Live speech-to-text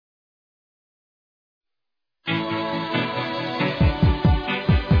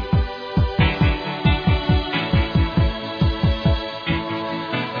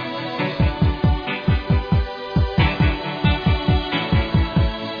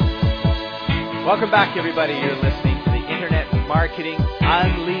Welcome back, everybody. You're listening to the Internet Marketing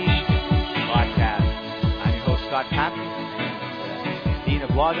Unleashed podcast. I'm your host, Scott Patton, Dean of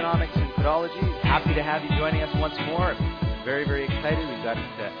Blogonomics and Podology. Happy to have you joining us once more. Very, very excited. We've got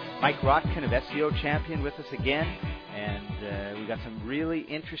Mike Rotkin of SEO Champion with us again. And we've got some really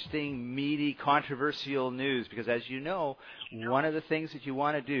interesting, meaty, controversial news. Because as you know, one of the things that you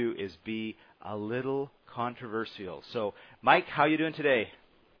want to do is be a little controversial. So, Mike, how are you doing today?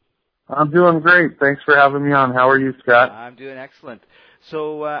 I'm doing great. Thanks for having me on. How are you, Scott? I'm doing excellent.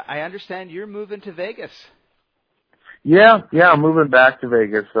 So I understand you're moving to Vegas. Yeah, I'm moving back to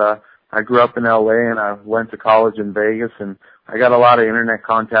Vegas. I grew up in LA and I went to college in Vegas, and I got a lot of internet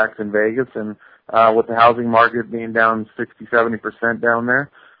contacts in Vegas, and with the housing market being down 60-70% down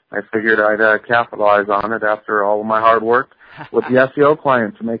there, I figured I'd capitalize on it after all of my hard work with the SEO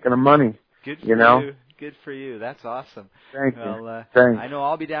clients, making them money. Good for you. Good for you. That's awesome. Thank you. Well, thanks. I know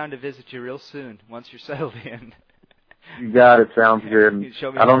I'll be down to visit you real soon once you're settled in. You got it. Sounds good.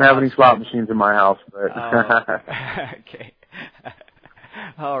 I don't have any slot machines in my house, but okay.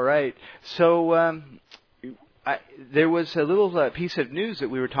 All right. So there was a little piece of news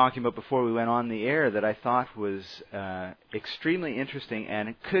that we were talking about before we went on the air that I thought was extremely interesting, and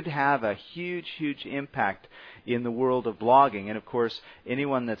it could have a huge, huge impact in the world of blogging. And of course,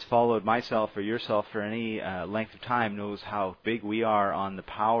 anyone that's followed myself or yourself for any length of time knows how big we are on the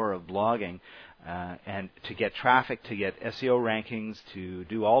power of blogging, and to get traffic, to get SEO rankings, to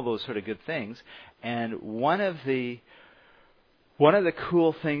do all those sort of good things. And one of the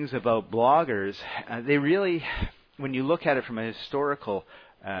cool things about bloggers, they really, when you look at it from a historical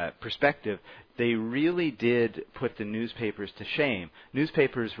perspective, they really did put the newspapers to shame.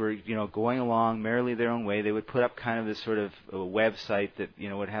 Newspapers were, going along merrily their own way. They would put up kind of this sort of a website that,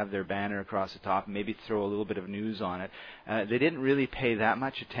 would have their banner across the top and maybe throw a little bit of news on it. They didn't really pay that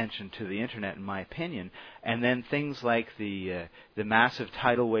much attention to the internet, in my opinion. And then things like the massive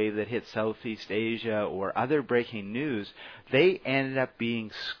tidal wave that hit Southeast Asia or other breaking news, they ended up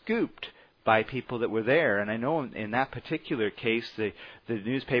being scooped by people that were there. And I know in that particular case, the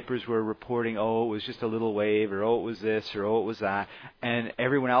newspapers were reporting, oh, it was just a little wave, or oh, it was this, or oh, it was that. And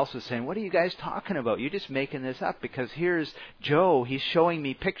everyone else was saying, what are you guys talking about? You're just making this up, because here's Joe, he's showing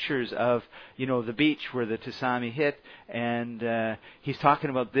me pictures of, the beach where the tsunami hit, and he's talking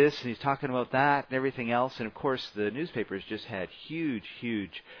about this, and he's talking about that, and everything else. And of course, the newspapers just had huge,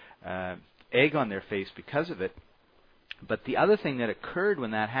 huge egg on their face because of it. But the other thing that occurred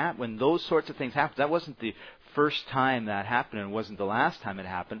when that happened, when those sorts of things happened, that wasn't the first time that happened, and wasn't the last time it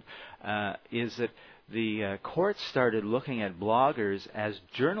happened, is that the courts started looking at bloggers as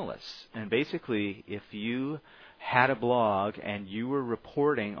journalists. And basically, if you had a blog and you were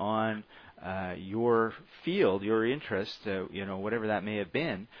reporting on your field, your interest, whatever that may have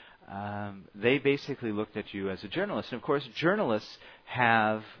been, they basically looked at you as a journalist. And of course, journalists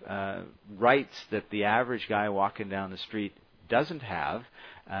have rights that the average guy walking down the street doesn't have,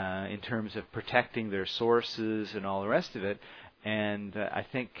 in terms of protecting their sources and all the rest of it. And I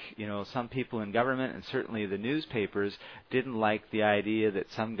think, some people in government and certainly the newspapers didn't like the idea that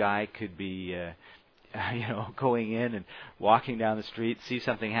some guy could be going in and walking down the street, see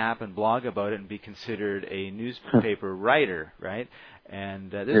something happen, blog about it, and be considered a newspaper writer, right?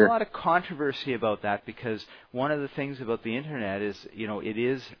 And there's a lot of controversy about that, because one of the things about the internet is,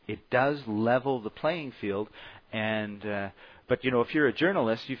 it does level the playing field. And but if you're a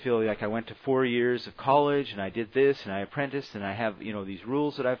journalist, you feel like I went to 4 years of college and I did this and I apprenticed and I have these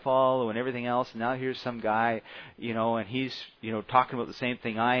rules that I follow and everything else. And now here's some guy, and he's talking about the same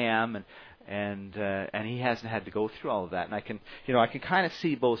thing I am, and he hasn't had to go through all of that. And I can kind of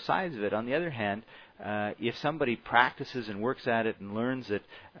see both sides of it. On the other hand, if somebody practices and works at it and learns it,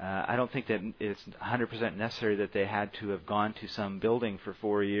 I don't think that it's 100% necessary that they had to have gone to some building for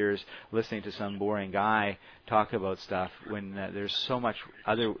 4 years listening to some boring guy talk about stuff, when there's so much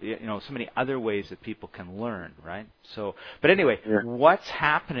other, so many other ways that people can learn, right? So, but anyway, what's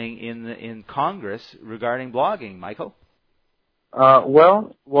happening in Congress regarding blogging, Michael?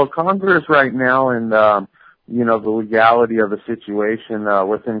 Well, Congress right now, and the legality of the situation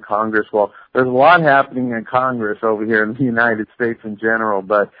within Congress. Well, there's a lot happening in Congress over here in the United States in general,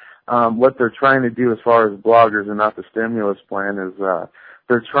 but what they're trying to do as far as bloggers and not the stimulus plan is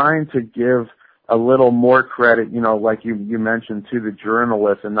they're trying to give a little more credit, like you mentioned, to the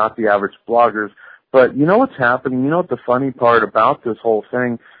journalists and not the average bloggers. But what's happening? What the funny part about this whole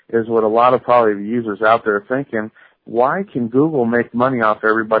thing is, what a lot of probably the users out there are thinking, why can Google make money off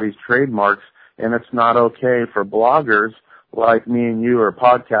everybody's trademarks, and it's not okay for bloggers like me and you, or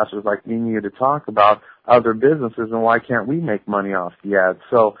podcasters like me and you, to talk about other businesses, and why can't we make money off the ads?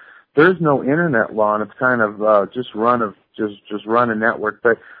 So there's no internet law, and it's kind of just run a network.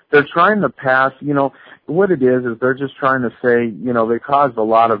 But they're trying to pass, what it is they're just trying to say, they caused a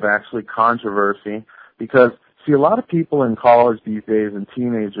lot of actually controversy because, see, a lot of people in college these days and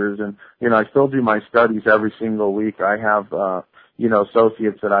teenagers, and, I still do my studies every single week. I have,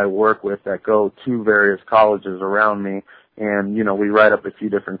 associates that I work with that go to various colleges around me, and, we write up a few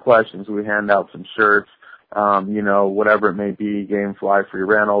different questions. We hand out some shirts, whatever it may be, Gamefly, free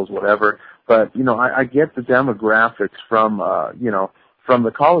rentals, whatever. But, I get the demographics from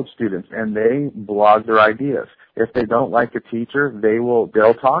the college students, and they blog their ideas. If they don't like a teacher,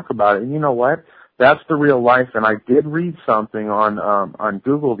 they'll talk about it. And you know what? That's the real life. And I did read something on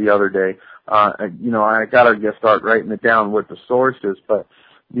Google the other day. I gotta start writing it down what the source is, but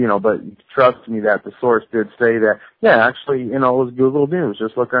trust me that the source did say that, yeah, actually, it was Google News.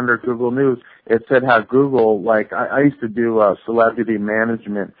 Just look under Google News. It said how Google, like, I used to do celebrity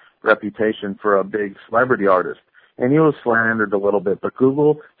management reputation for a big celebrity artist, and he was slandered a little bit, but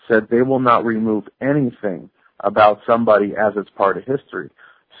Google said they will not remove anything about somebody as it's part of history.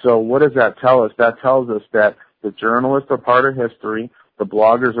 So what does that tell us? That tells us that the journalists are part of history, the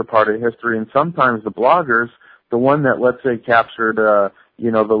bloggers are part of history, and sometimes the bloggers, the one that, let's say, captured,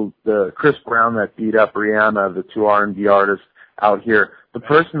 the Chris Brown that beat up Rihanna, the two R&B artists out here, the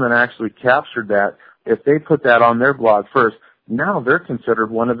person that actually captured that, if they put that on their blog first, now they're considered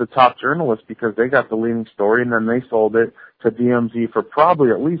one of the top journalists because they got the leading story, and then they sold it to DMZ for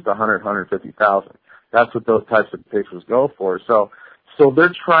probably at least $150,000. That's what those types of pictures go for. So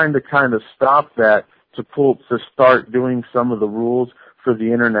they're trying to kind of stop that to start doing some of the rules for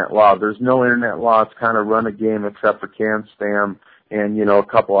the internet law. There's no internet law. It's kind of run a game except for can spam and, a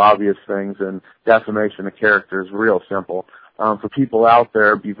couple obvious things, and defamation of character is real simple. For people out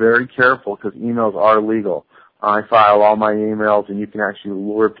there, be very careful because emails are legal. I file all my emails, and you can actually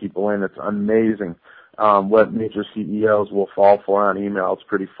lure people in. It's amazing what major CEOs will fall for on email. It's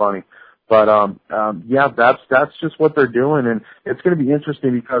pretty funny. But that's just what they're doing, and it's going to be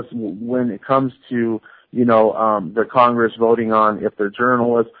interesting because when it comes to the Congress voting on if they're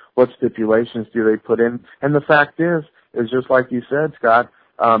journalists, what stipulations do they put in? And the fact is just like you said, Scott,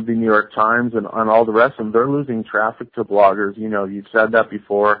 the New York Times and all the rest of them, they're losing traffic to bloggers. You've said that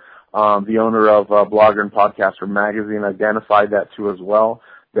before. The owner of Blogger and Podcaster magazine identified that too as well.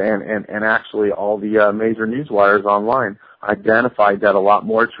 And actually all the major news wires online identified that a lot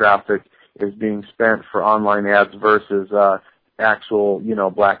more traffic is being spent for online ads versus actual,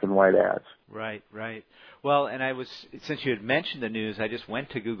 black and white ads. Right. Well, and since you had mentioned the news, I just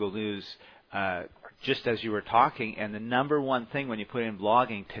went to Google News just as you were talking, and the number one thing when you put in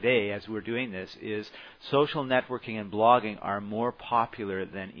blogging today, as we're doing this, is social networking and blogging are more popular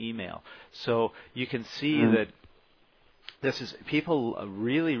than email. So you can see that people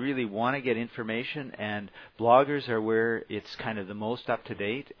really, really want to get information, and bloggers are where it's kind of the most up to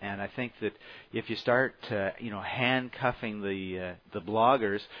date. And I think that if you start, handcuffing the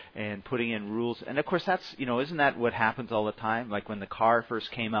bloggers and putting in rules, and of course that's, isn't that what happens all the time? Like when the car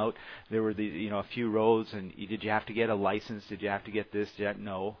first came out, there were a few roads, and did you have to get a license? Did you have to get this?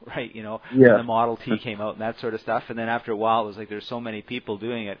 No, right? Yeah. When the Model T came out and that sort of stuff, and then after a while it was like there's so many people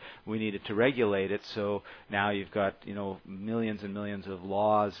doing it, we needed to regulate it. So now you've got millions and millions of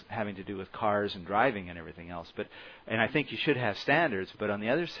laws having to do with cars and driving and everything else. And I think you should have standards. But on the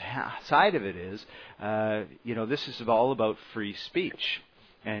other side of it is, this is all about free speech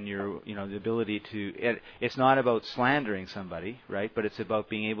and your, the ability to. It's not about slandering somebody, right? But it's about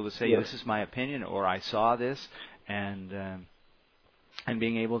being able to say, yes, this is my opinion, or I saw this, and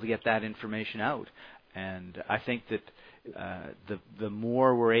being able to get that information out. And I think that the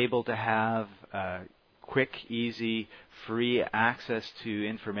more we're able to have quick, easy, free access to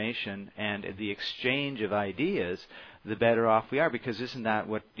information and the exchange of ideas, the better off we are, because isn't that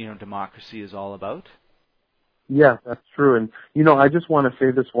what democracy is all about? Yeah, that's true. And I just want to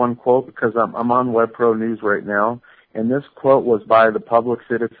say this one quote because I'm on WebPro News right now, and this quote was by the public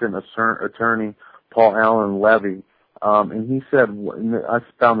citizen attorney Paul Allen Levy, and he said, and I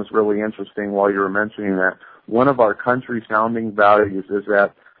found this really interesting while you were mentioning that, one of our country's founding values is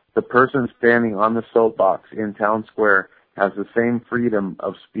that the person standing on the soapbox in Town Square has the same freedom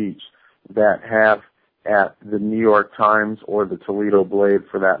of speech that have at the New York Times or the Toledo Blade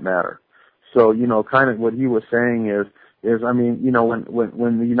for that matter. So, kind of what he was saying is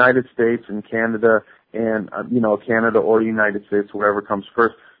when the United States and Canada and, Canada or United States, whoever comes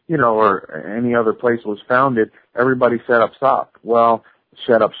first, or any other place was founded, everybody set up shop. Well,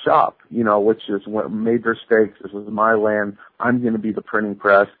 set up shop, which is what major stakes. This is my land. I'm going to be the printing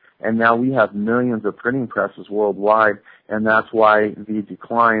press. And now we have millions of printing presses worldwide, and that's why the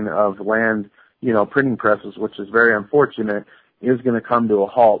decline of land, printing presses, which is very unfortunate, is going to come to a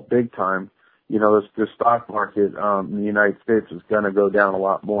halt big time. The stock market in the United States is going to go down a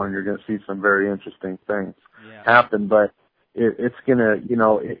lot more, and you're going to see some very interesting things happen. But it's going to,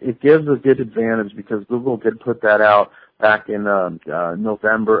 it gives a good advantage because Google did put that out back in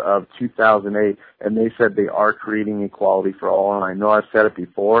November of 2008, and they said they are creating equality for all. And I know I've said it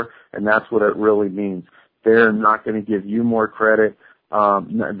before, and that's what it really means. They're not going to give you more credit. They're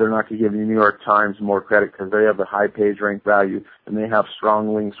not going to give the New York Times more credit because they have the high page rank value, and they have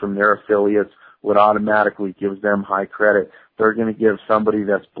strong links from their affiliates, what automatically gives them high credit. They're going to give somebody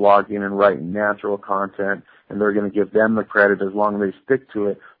that's blogging and writing natural content, and they're going to give them the credit as long as they stick to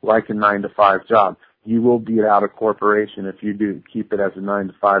it, like a 9-to-5 job. You will beat out a corporation if you do keep it as a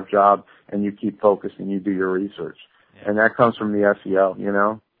 9-to-5 job and you keep focusing, you do your research. Yeah. And that comes from the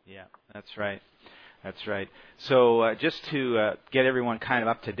SEO, Yeah, that's right. That's right. So just to get everyone kind of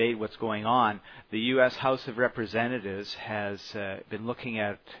up to date what's going on, the U.S. House of Representatives has been looking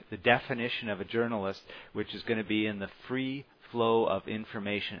at the definition of a journalist, which is going to be in the Free Flow of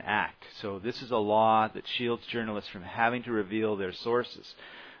Information Act. So this is a law that shields journalists from having to reveal their sources.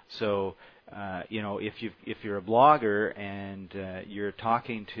 So, if you're a blogger and you're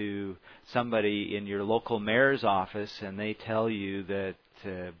talking to somebody in your local mayor's office and they tell you that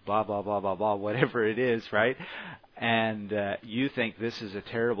blah, blah, blah, blah, blah, whatever it is, right? And you think this is a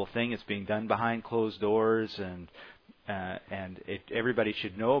terrible thing, it's being done behind closed doors and everybody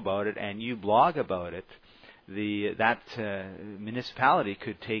should know about it, and you blog about it, that municipality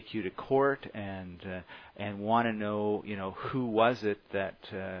could take you to court and want to know, who was it that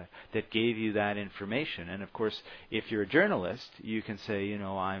gave you that information. And of course, if you're a journalist, you can say,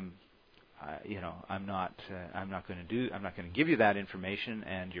 I'm not going to give you that information,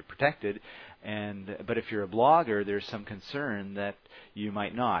 and you're protected. But if you're a blogger, there's some concern that you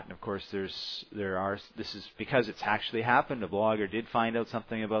might not. And of course, this is because it's actually happened. A blogger did find out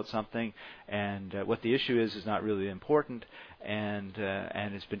something about something, and what the issue is not really important, and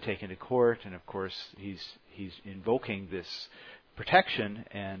it's been taken to court. And of course, he's invoking this protection,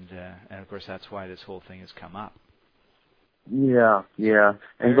 and of course, that's why this whole thing has come up. Yeah.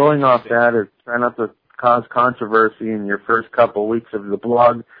 And going off that is try not to cause controversy in your first couple weeks of the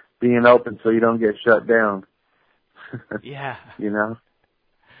blog being open so you don't get shut down. Yeah.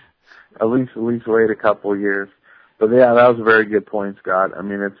 At least wait a couple years. But yeah, that was a very good point, Scott. I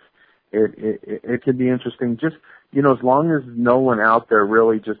mean, it could be interesting. Just, as long as no one out there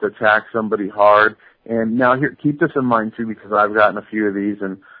really just attacks somebody hard. And now here, keep this in mind too, because I've gotten a few of these,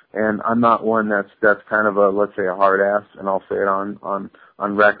 and I'm not one that's kind of a, let's say, a hard ass, and I'll say it on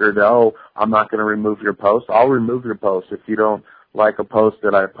record. Oh, I'm not going to remove your post. I'll remove your post. If you don't like a post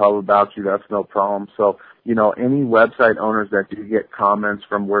that I pub about you, that's no problem. So, any website owners that do get comments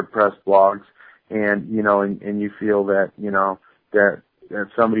from WordPress blogs, and and you feel that that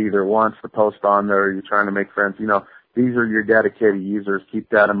somebody either wants to post on there or you're trying to make friends, these are your dedicated users. Keep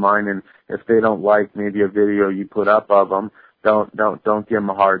that in mind. And if they don't like maybe a video you put up of them, don't give them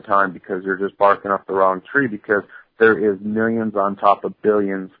a hard time, because you're just barking up the wrong tree, because there is millions on top of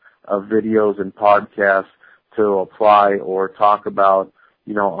billions of videos and podcasts to apply or talk about,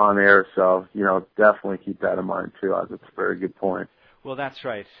 on air. So, definitely keep that in mind too. That's a very good point. Well, that's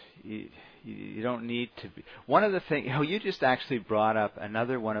right. You don't need to be. One of the things, you just actually brought up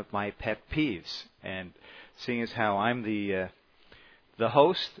another one of my pet peeves, and seeing as how I'm the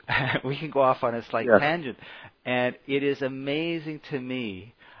host, we can go off on a slight tangent. And it is amazing to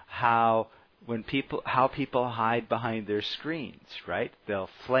me how people hide behind their screens, right? They'll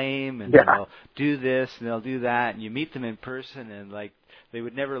flame and they'll do this and they'll do that, and you meet them in person and they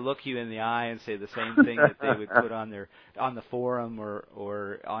would never look you in the eye and say the same thing that they would put on the forum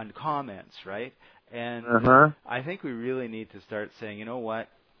or on comments, right? And I think we really need to start saying, you know what?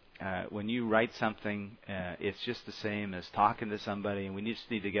 When you write something, it's just the same as talking to somebody, and we just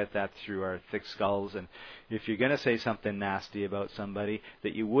need to get that through our thick skulls. And if you're going to say something nasty about somebody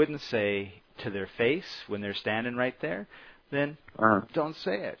that you wouldn't say to their face when they're standing right there, then don't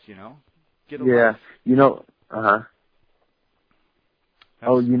say it, Get a life.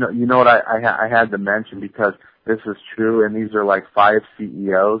 Oh, you know what I had to mention, because this is true, and these are like 5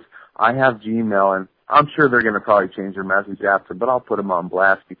 CEOs. I have Gmail, and I'm sure they're going to probably change their message after, but I'll put them on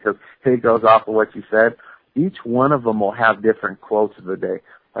blast, because it goes off of what you said. Each one of them will have different quotes of the day.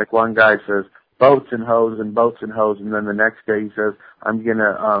 Like one guy says, boats and hoes, and then the next day he says, I'm going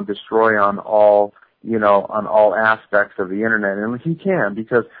to destroy on all aspects of the internet. And he can,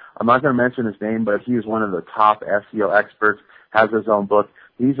 because I'm not going to mention his name, but he is one of the top SEO experts, has his own book.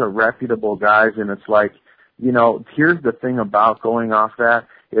 these are reputable guys, and it's like, you know, here's the thing about going off that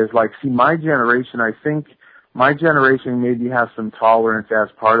is like, see, my generation, I think my generation maybe has some tolerance as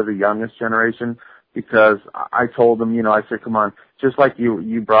part of the youngest generation, because I told them, you know, I said, come on, just like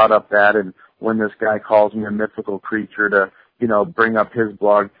you brought up that, and when this guy calls me a mythical creature to, you know, bring up his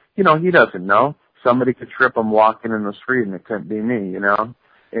blog, you know, he doesn't know. Somebody could trip him walking in the street and it couldn't be me, you know?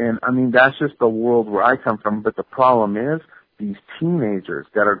 And I mean, that's just the world where I come from. But the problem is these teenagers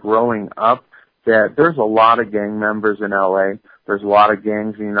that are growing up, that there's a lot of gang members in LA. There's a lot of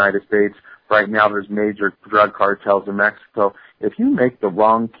gangs in the United States. Right now there's major drug cartels in Mexico. If you make the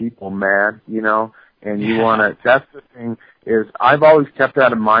wrong people mad, you know, and you want to, that's the thing is I've always kept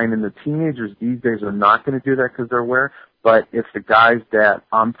that in mind, and the teenagers these days are not going to do that because they're aware, but it's the guys that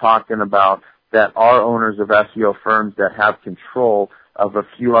I'm talking about that are owners of SEO firms that have control of a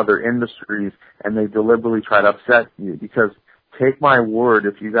few other industries, and they deliberately try to upset you. Because take my word,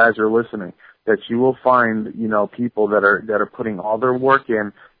 if you guys are listening, that you will find, you know, people that are putting all their work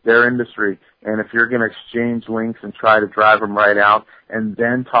in their industry, and if you're going to exchange links and try to drive them right out and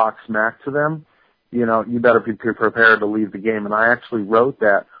then talk smack to them, you know, you better be prepared to leave the game. And I actually wrote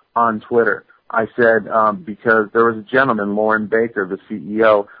that on Twitter. I said, because there was a gentleman, Lauren Baker, the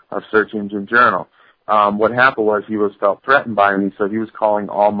CEO of Search Engine Journal. What happened was he felt threatened by me, so he was calling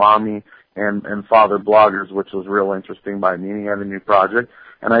all mommy and father bloggers, which was real interesting by me. He had a new project.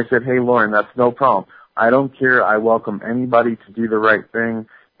 And I said, hey, Lauren, that's no problem. I don't care. I welcome anybody to do the right thing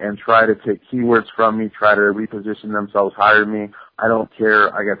and try to take keywords from me, try to reposition themselves, hire me. I don't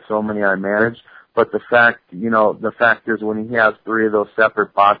care. I got so many I manage. But the fact is when he has 3 of those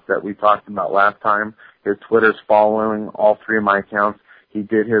separate bots that we talked about last time, his Twitter's following all 3 of my accounts. He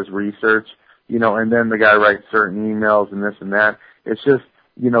did his research, you know, and then the guy writes certain emails and this and that. It's just,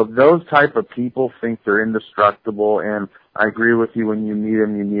 you know, those type of people think they're indestructible, and I agree with you. When you need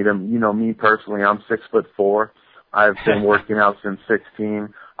them, you need them. You know, me personally, I'm 6'4". I've been working out since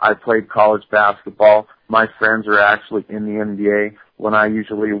 16. I played college basketball. My friends are actually in the NBA. When I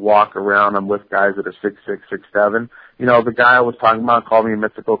usually walk around, I'm with guys that are 6'6", 6'7". You know, the guy I was talking about called me a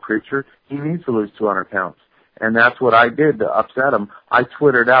mythical creature. He needs to lose 200 pounds. And that's what I did to upset him. I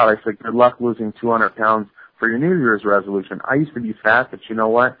Twittered out. I said, good luck losing 200 pounds for your New Year's resolution. I used to be fat, but you know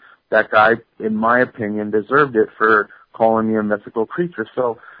what? That guy, in my opinion, deserved it for calling me a mythical creature.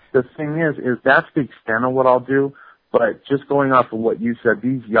 So the thing is that's the extent of what I'll do. But just going off of what you said,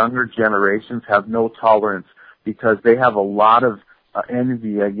 these younger generations have no tolerance because they have a lot of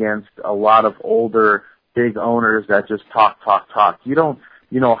envy against a lot of older big owners that just talk. You don't,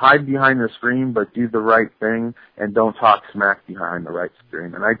 you know, hide behind the screen, but do the right thing and don't talk smack behind the right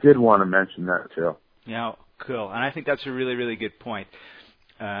screen. And I did want to mention that too. Yeah, cool. And I think that's a really, really good point.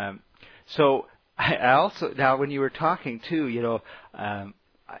 So I also, now when you were talking too, you know,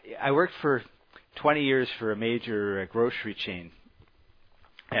 I worked for 20 years for a major grocery chain.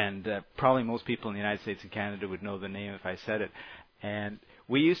 And probably most people in the United States and Canada would know the name if I said it. And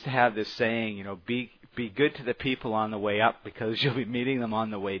we used to have this saying, you know, be good to the people on the way up because you'll be meeting them on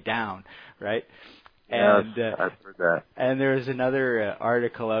the way down, right? And I've heard that. And there's another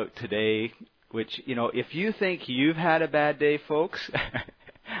article out today, which, you know, if you think you've had a bad day, folks,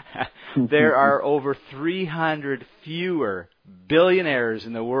 there are over 300 fewer billionaires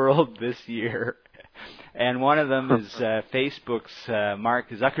in the world this year. And one of them is Facebook's Mark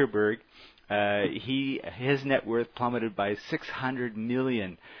Zuckerberg. His net worth plummeted by $600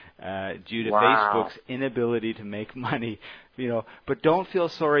 million due to Facebook's inability to make money. You know, but don't feel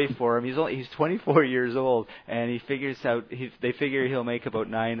sorry for him. He's 24 years old, and he figures out they figure he'll make about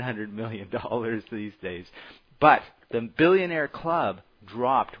 $900 million these days. But the billionaire club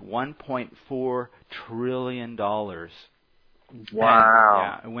dropped $1.4 trillion. Wow.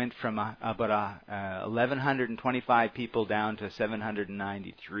 And, it went from about 1,125 people down to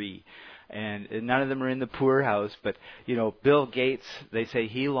 793. And none of them are in the poorhouse, but, you know, Bill Gates, they say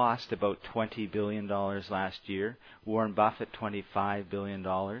he lost about $20 billion last year. Warren Buffett, $25 billion.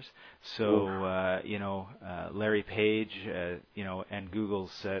 So, you know, Larry Page, you know, and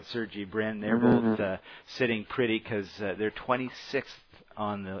Google's Sergey Brin, they're both sitting pretty because they're 26th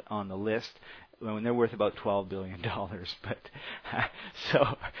on the list, when they're worth about $12 billion. But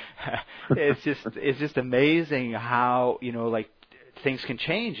so it's just amazing how, you know, like, things can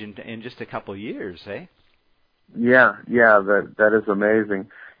change in just a couple of years, eh? Yeah, that is amazing.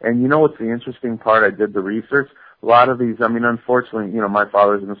 And you know what's the interesting part? I did the research. A lot of these, I mean, unfortunately, you know, my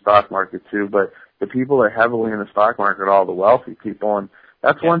father's in the stock market too, but the people that are heavily in the stock market are all the wealthy people, and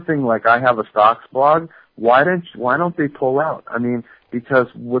that's one thing. Like, I have a stocks blog. Why don't they pull out? I mean, because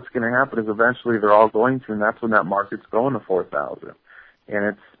what's going to happen is eventually they're all going to, and that's when that market's going to 4,000.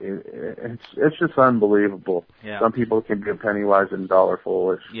 and it's just unbelievable. Yeah. Some people can be penny wise and dollar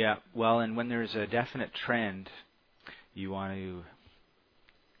foolish. Yeah. Well, and when there's a definite trend, you want to,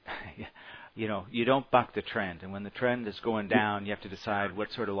 you don't buck the trend. And when the trend is going down, you have to decide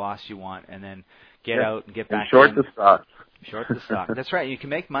what sort of loss you want, and then get out and get back short in. the stock. Short the stock. That's right. You can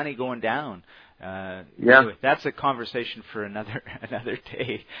make money going down. Anyway, that's a conversation for another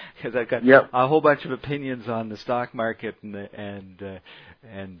day, because I've got a whole bunch of opinions on the stock market and the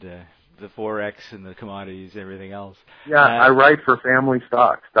forex and the commodities and everything else. Yeah, I write for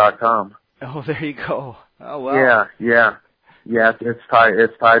FamilyStocks.com. Oh, there you go. Oh, well. Yeah. It's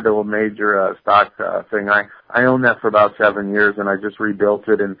tied to a major stock thing. I own that for about 7 years, and I just rebuilt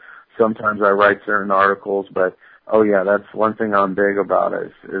it. And sometimes I write certain articles, but that's one thing I'm big about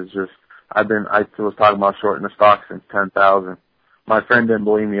is just. I was talking about shorting the stock since 10,000. My friend didn't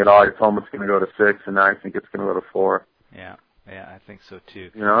believe me at all. I told him it's going to go to 6, and now I think it's going to go to 4. Yeah, I think so too.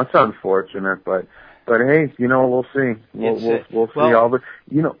 It's unfortunate, but hey, we'll see. We'll see all the.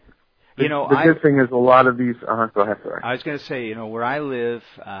 The good thing is a lot of these. Go ahead, sorry. I was going to say, where I live,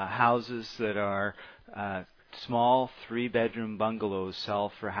 houses that are small 3-bedroom bungalows sell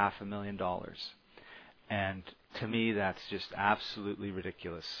for $500,000, and to me, that's just absolutely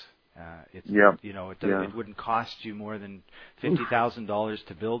ridiculous. It wouldn't cost you more than $50,000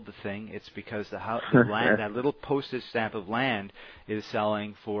 to build the thing. It's because the land, that little postage stamp of land, is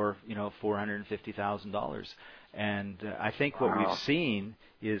selling for $450,000. And I think what we've seen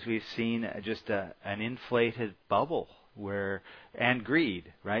is just an inflated bubble and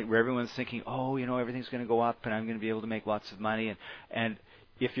greed, right? Where everyone's thinking, everything's going to go up, and I'm going to be able to make lots of money. And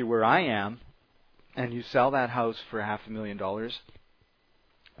if you're where I am, and you sell that house for $500,000.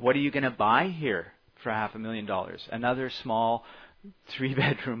 What are you going to buy here for $500,000? Another small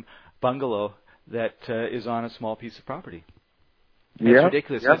 3-bedroom bungalow that is on a small piece of property. It's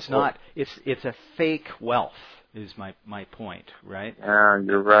ridiculous. It's not. It's a fake wealth. Is my point, right?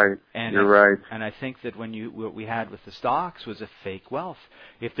 You're right. You're right. And I think that what we had with the stocks was a fake wealth.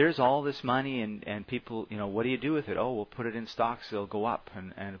 If there's all this money and people, what do you do with it? Oh, we'll put it in stocks; they'll go up.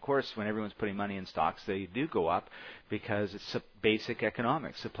 And of course, when everyone's putting money in stocks, they do go up because it's basic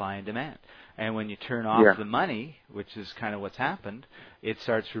economics, supply and demand. And when you turn off the money, which is kind of what's happened, it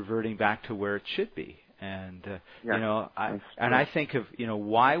starts reverting back to where it should be. And I think of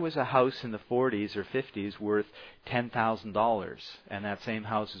why was a house in the 40s or 50s worth $10,000 and that same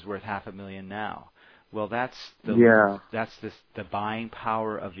house is worth $500,000 now? Well, that's the buying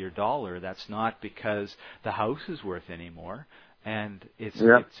power of your dollar. That's not because the house is worth any more. And it's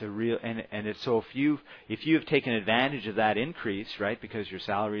a real and it's so if you have taken advantage of that increase, right, because your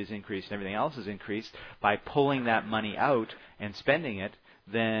salary is increased and everything else is increased by pulling that money out and spending it.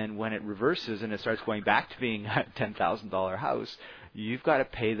 Then when it reverses and it starts going back to being a $10,000 house, you've got to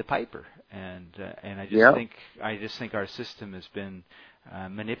pay the piper. And I just think our system has been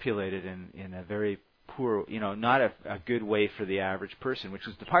manipulated in a very poor, not a good way for the average person, which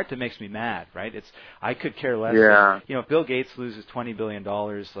is the part that makes me mad, right? I could care less. If Bill Gates loses $20 billion,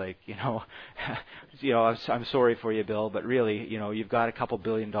 I'm sorry for you, Bill, but really, you've got a couple $1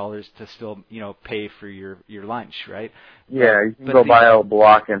 billion to still, pay for your lunch, right? Yeah, you can go buy a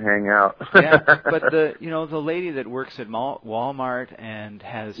block and hang out. But the lady that works at Walmart and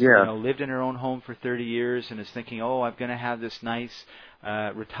has, lived in her own home for 30 years and is thinking, I'm going to have this nice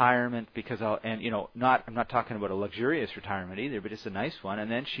retirement because I'm not talking about a luxurious retirement either, but it's a nice one.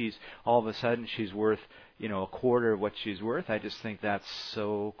 And then all of a sudden she's worth, a quarter of what she's worth. I just think that's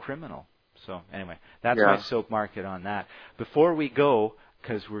so criminal. So anyway, that's my soap market on that. Before we go,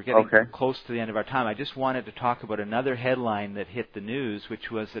 because we're getting close to the end of our time, I just wanted to talk about another headline that hit the news,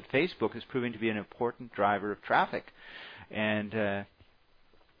 which was that Facebook is proving to be an important driver of traffic. And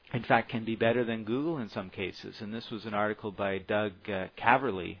in fact, can be better than Google in some cases. And this was an article by Doug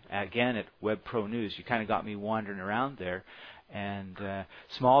Caverly, again at WebPro News. You kind of got me wandering around there. And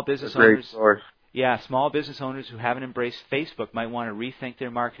small business owners... Source. Yeah, small business owners who haven't embraced Facebook might want to rethink their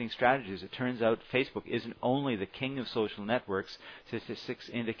marketing strategies. It turns out Facebook isn't only the king of social networks. Statistics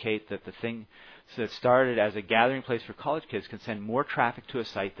indicate that the thing that started as a gathering place for college kids can send more traffic to a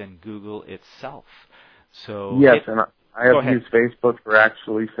site than Google itself. So yes, and I have used Facebook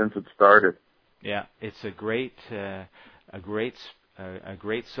since it started. Yeah, it's a great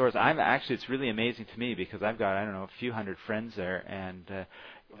source. It's really amazing to me because I've got a few hundred friends there, and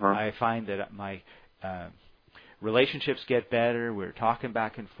I find that my relationships get better. We're talking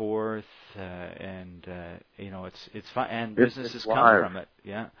back and forth, and it's fun, and businesses come from it.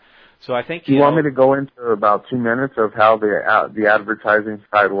 Yeah. So I think you want me to go into about 2 minutes of how the advertising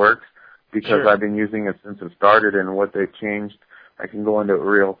side works, because I've been using it since it started and what they've changed I can go into it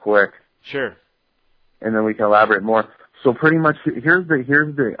real quick. Sure. And then we can elaborate more. So pretty much here's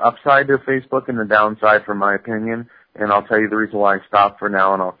the upside to Facebook and the downside, from my opinion. And I'll tell you the reason why I stopped for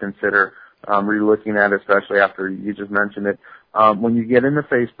now, and I'll consider re-looking at it, especially after you just mentioned it. When you get into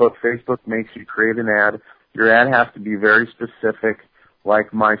Facebook, Facebook makes you create an ad. Your ad has to be very specific,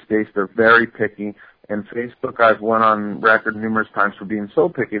 like MySpace. They're very picky. And Facebook, I've went on record numerous times for being so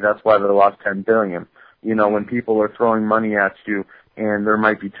picky. That's why they lost $10 billion. You know, when people are throwing money at you and there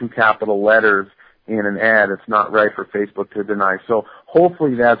might be 2 capital letters in an ad, it's not right for Facebook to deny. So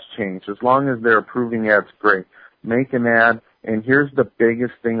hopefully that's changed. As long as they're approving ads, great. Make an ad. And here's the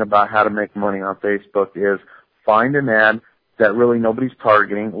biggest thing about how to make money on Facebook is find an ad that really nobody's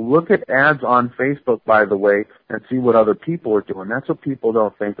targeting. Look at ads on Facebook, by the way, and see what other people are doing. That's what people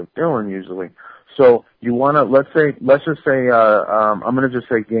don't think of doing usually. So you want to, let's just say, I'm going to just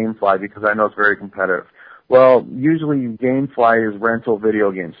say GameFly because I know it's very competitive. Well, usually GameFly is rental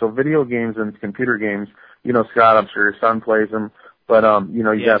video games. So video games and computer games, you know, Scott, I'm sure your son plays them, but, you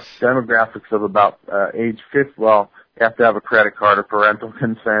know, you Yes. got demographics of about, age 50, well, you have to have a credit card or parental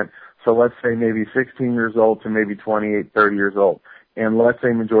consent. So let's say maybe 16 years old to maybe 28, 30 years old. And let's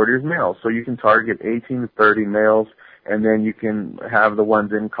say majority is males. So you can target 18 to 30 males, and then you can have the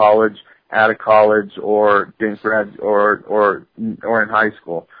ones in college, out of college, or or in high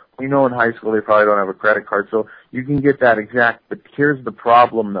school. We know in high school they probably don't have a credit card, so you can get that exact. But here's the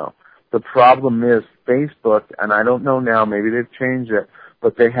problem, though. The problem is Facebook, and I don't know now, maybe they've changed it,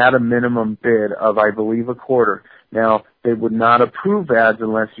 but they had a minimum bid of, I believe, a quarter. Now, they would not approve ads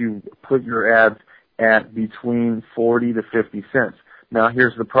unless you put your ads at between 40 to 50 cents. Now,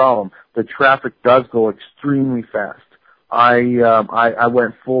 here's the problem. The traffic does go extremely fast. I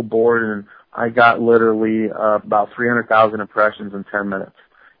went full board and I got literally about 300,000 impressions in 10 minutes.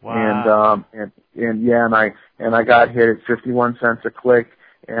 Wow. And I got hit at 51 cents a click,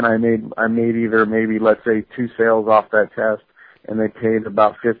 and I made either maybe, let's say, 2 sales off that test, and they paid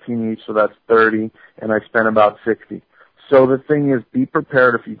about 15 each, so that's 30, and I spent about 60. So the thing is, be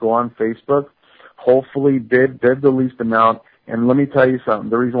prepared if you go on Facebook. Hopefully bid the least amount. And let me tell you something.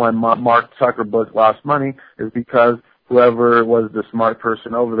 The reason why Mark Zuckerberg lost money is because whoever was the smart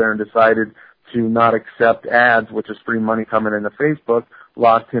person over there and decided to not accept ads, which is free money coming into Facebook,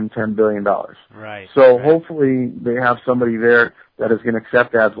 lost him $10 billion. Right. So right. hopefully they have somebody there that is going to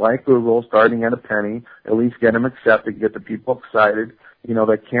accept ads like Google, starting at a penny, at least get them accepted, get the people excited, you know,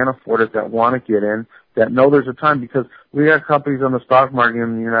 that can't afford it, that want to get in, that know there's a time, because we have companies on the stock market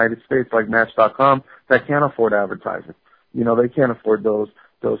in the United States like Match.com that can't afford advertising. You know, they can't afford those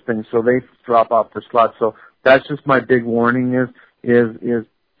things, so they drop off the slot. So that's just my big warning is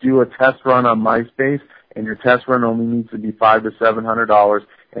do a test run on MySpace, and your test run only needs to be $500 to $700,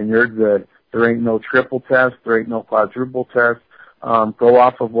 and you're good. There ain't no triple test, there ain't no quadruple test. Go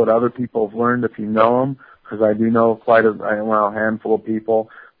off of what other people have learned if you know them, because I do know quite a handful of people.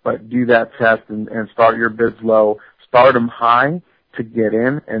 But do that test and start your bids low. Start them high to get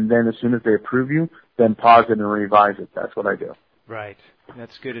in, and then as soon as they approve you, then pause it and revise it. That's what I do. Right.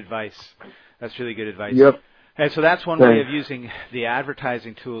 That's good advice. That's really good advice. Yep. And so that's one way of using the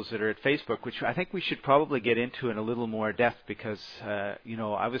advertising tools that are at Facebook, which I think we should probably get into in a little more depth because, you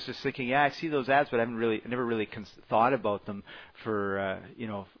know, I was just thinking, I see those ads, but I never really thought about them for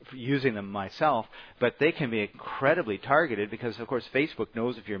using them myself. But they can be incredibly targeted because, of course, Facebook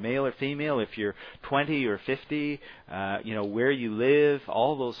knows if you're male or female, if you're 20 or 50, where you live,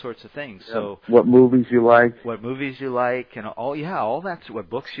 all those sorts of things. Yep. So what movies you like, and all that's what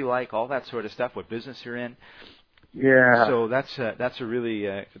books you like, all that sort of stuff, what business you're in. Yeah. So that's a really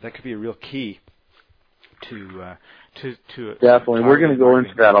that could be a real key to definitely. We're going to go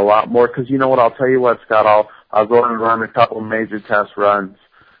into that a lot more because you know what? I'll tell you what, Scott. I'll go and run a couple of major test runs,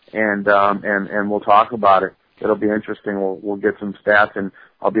 and we'll talk about it. It'll be interesting. We'll get some stats, and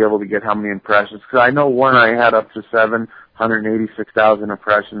I'll be able to get how many impressions. Because I know one I had up to 786,000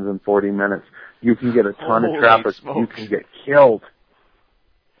 impressions in 40 minutes. You can get a ton of traffic. Smokes. You can get killed.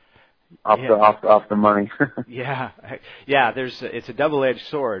 Off the money. yeah. It's a double-edged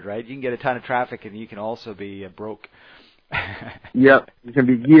sword, right? You can get a ton of traffic, and you can also be broke. Yep, you can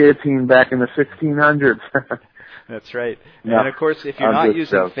be guillotined back in the 1600s. That's right. No, and of course, if you're not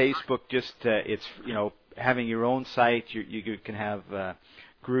using joke. Facebook, just it's having your own site. You can have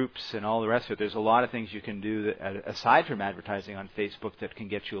groups and all the rest of it. There's a lot of things you can do that, aside from advertising on Facebook, that can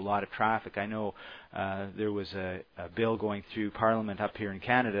get you a lot of traffic. I know there was a bill going through Parliament up here in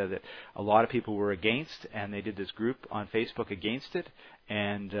Canada that a lot of people were against, and they did this group on Facebook against it,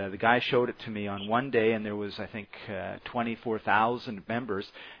 And the guy showed it to me on one day, and there was, I think, 24,000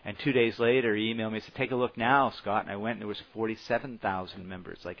 members. And 2 days later, he emailed me and said, "Take a look now, Scott." And I went, and there was 47,000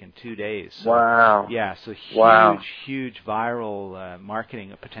 members, like in 2 days. So, wow. Yeah, so huge viral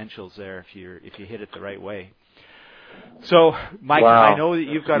marketing potentials there if you hit it the right way. So, Mike, wow. I know that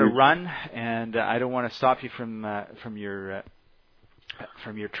you've got to run, and I don't want to stop you from your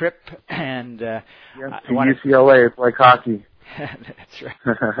trip. And to UCLA, it's like hockey. That's right.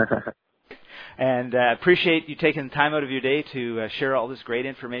 And appreciate you taking the time out of your day to share all this great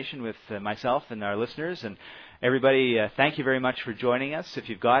information with myself and our listeners. And everybody, thank you very much for joining us. If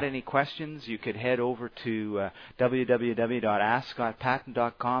you've got any questions, you could head over to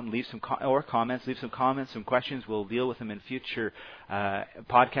www.askscottpaton.com. Leave some comments. Leave some comments, some questions. We'll deal with them in future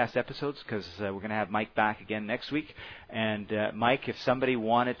podcast episodes, because we're going to have Mike back again next week. And Mike, if somebody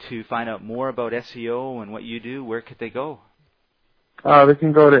wanted to find out more about SEO and what you do, where could they go? They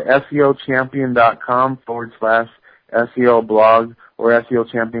can go to SEOchampion.com/SEO blog, or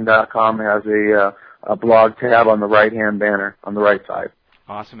SEOchampion.com has a blog tab on the right-hand banner on the right side.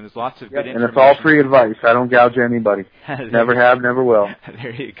 Awesome. And there's lots of good information. And it's all free advice. I don't gouge anybody. Never have, never will.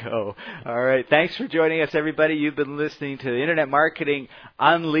 There you go. All right. Thanks for joining us, everybody. You've been listening to Internet Marketing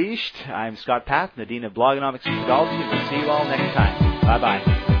Unleashed. I'm Scott Paton, the Dean of Blogonomics and Methodology. We'll see you all next time.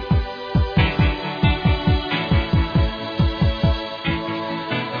 Bye-bye.